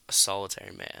A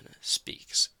solitary man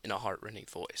speaks in a heart-rending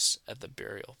voice at the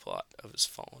burial plot of his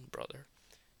fallen brother.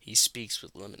 He speaks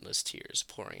with limitless tears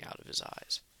pouring out of his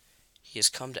eyes. He has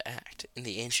come to act in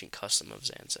the ancient custom of his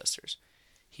ancestors.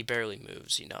 He barely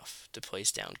moves enough to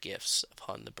place down gifts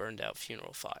upon the burned-out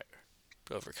funeral fire,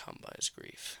 overcome by his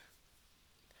grief.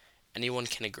 Anyone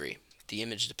can agree, the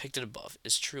image depicted above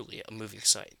is truly a moving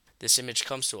sight. This image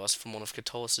comes to us from one of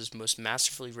Catullus' most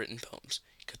masterfully written poems,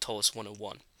 Catullus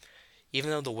 101. Even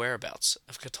though the whereabouts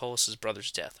of Catullus'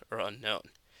 brother's death are unknown,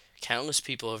 countless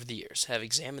people over the years have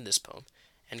examined this poem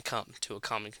and come to a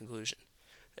common conclusion.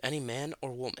 Any man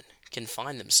or woman can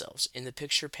find themselves in the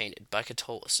picture painted by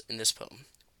Catullus in this poem,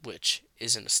 which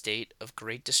is in a state of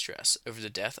great distress over the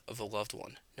death of a loved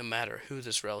one, no matter who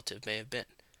this relative may have been.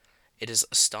 It is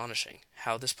astonishing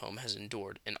how this poem has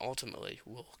endured and ultimately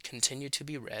will continue to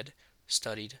be read,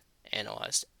 studied,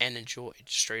 analyzed, and enjoyed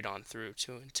straight on through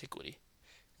to antiquity.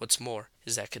 What's more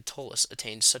is that Catullus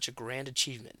attained such a grand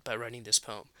achievement by writing this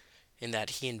poem, in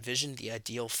that he envisioned the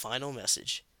ideal final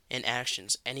message and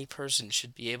actions any person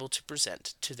should be able to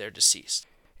present to their deceased.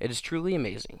 It is truly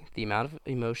amazing the amount of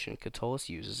emotion Catullus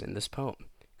uses in this poem.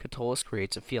 Catullus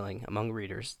creates a feeling among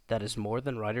readers that is more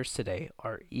than writers today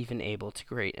are even able to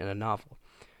create in a novel.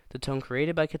 The tone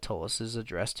created by Catullus'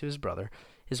 address to his brother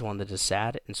is one that is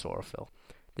sad and sorrowful.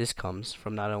 This comes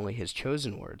from not only his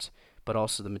chosen words, but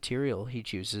also the material he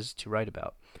chooses to write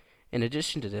about. In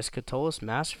addition to this, Catullus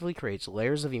masterfully creates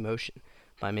layers of emotion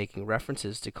by making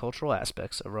references to cultural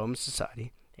aspects of Roman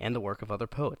society and the work of other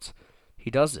poets. He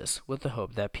does this with the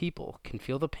hope that people can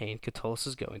feel the pain Catullus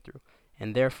is going through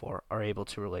and therefore are able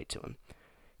to relate to him.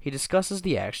 He discusses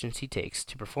the actions he takes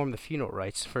to perform the funeral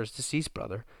rites for his deceased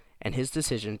brother and his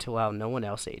decision to allow no one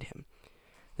else aid him.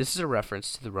 This is a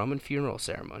reference to the Roman funeral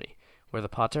ceremony, where the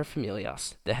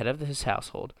paterfamilias, the head of his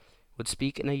household, would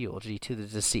speak in a eulogy to the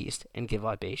deceased and give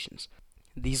libations.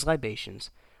 These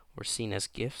libations were seen as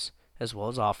gifts as well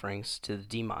as offerings to the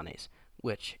daemones,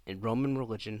 which in Roman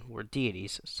religion were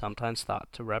deities sometimes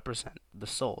thought to represent the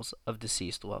souls of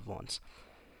deceased loved ones.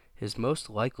 It is most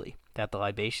likely that the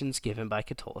libations given by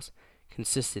Catullus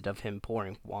consisted of him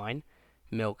pouring wine,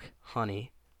 milk,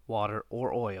 honey, water,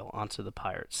 or oil onto the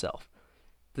pyre itself.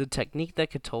 The technique that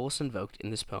Catullus invoked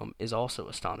in this poem is also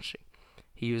astonishing.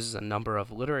 He uses a number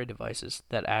of literary devices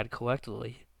that add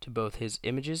collectively to both his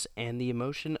images and the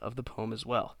emotion of the poem as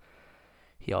well.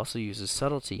 He also uses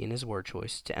subtlety in his word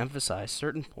choice to emphasize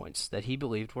certain points that he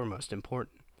believed were most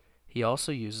important. He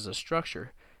also uses a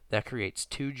structure that creates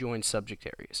two joined subject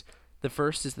areas. The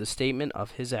first is the statement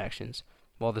of his actions,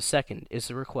 while the second is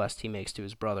the request he makes to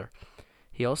his brother.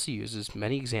 He also uses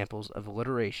many examples of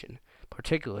alliteration,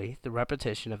 particularly the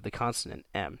repetition of the consonant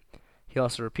M. He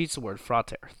also repeats the word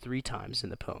frater 3 times in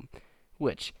the poem,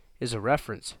 which is a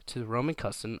reference to the Roman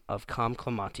custom of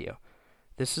conclamatio.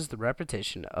 This is the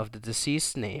repetition of the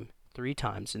deceased's name 3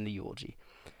 times in the eulogy.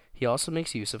 He also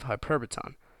makes use of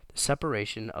hyperbaton, the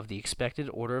separation of the expected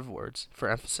order of words for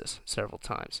emphasis several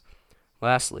times.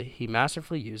 Lastly, he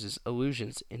masterfully uses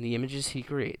allusions in the images he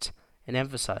creates and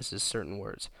emphasizes certain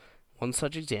words. One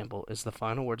such example is the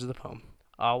final words of the poem,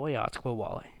 Awe atque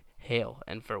wale, hail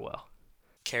and farewell.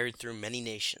 Carried through many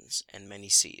nations and many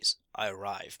seas, I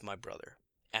arrive, my brother,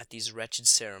 at these wretched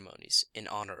ceremonies in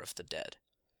honor of the dead,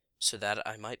 so that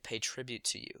I might pay tribute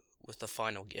to you with the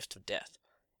final gift of death,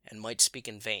 and might speak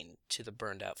in vain to the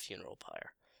burned-out funeral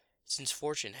pyre. Since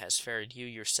fortune has ferried you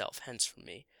yourself hence from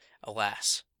me,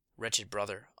 alas, wretched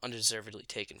brother, undeservedly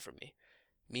taken from me.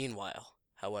 Meanwhile,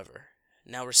 however,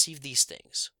 now receive these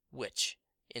things, which,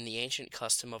 in the ancient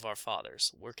custom of our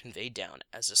fathers, were conveyed down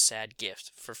as a sad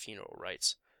gift for funeral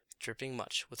rites, dripping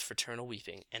much with fraternal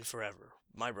weeping, and forever,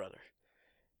 my brother,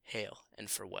 hail and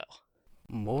farewell.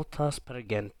 Multas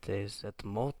pergentes et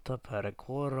multa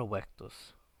perecora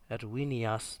vectus, et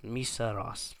vinias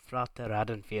miseras frater ad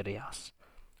inferias,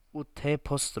 ut te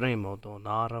postremo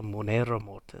donara monera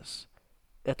mortis,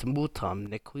 et mutam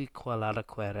nequique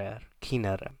ladaquerer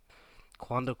cinerem,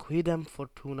 quando quidem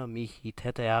fortuna mihi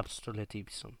tete abstulit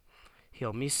ipsum,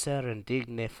 hio miser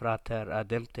indigne frater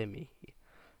adempte mihi,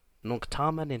 nunc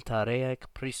tamen intareae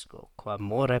prisco, qua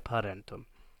more parentum,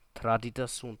 tradita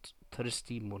sunt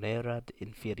tristi munerad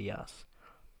inferias.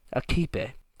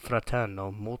 Accipe,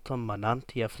 fraterno, multum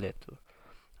mananti afflitu,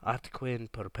 atque in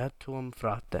perpetuum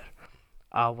frater,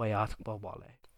 ave atque vale.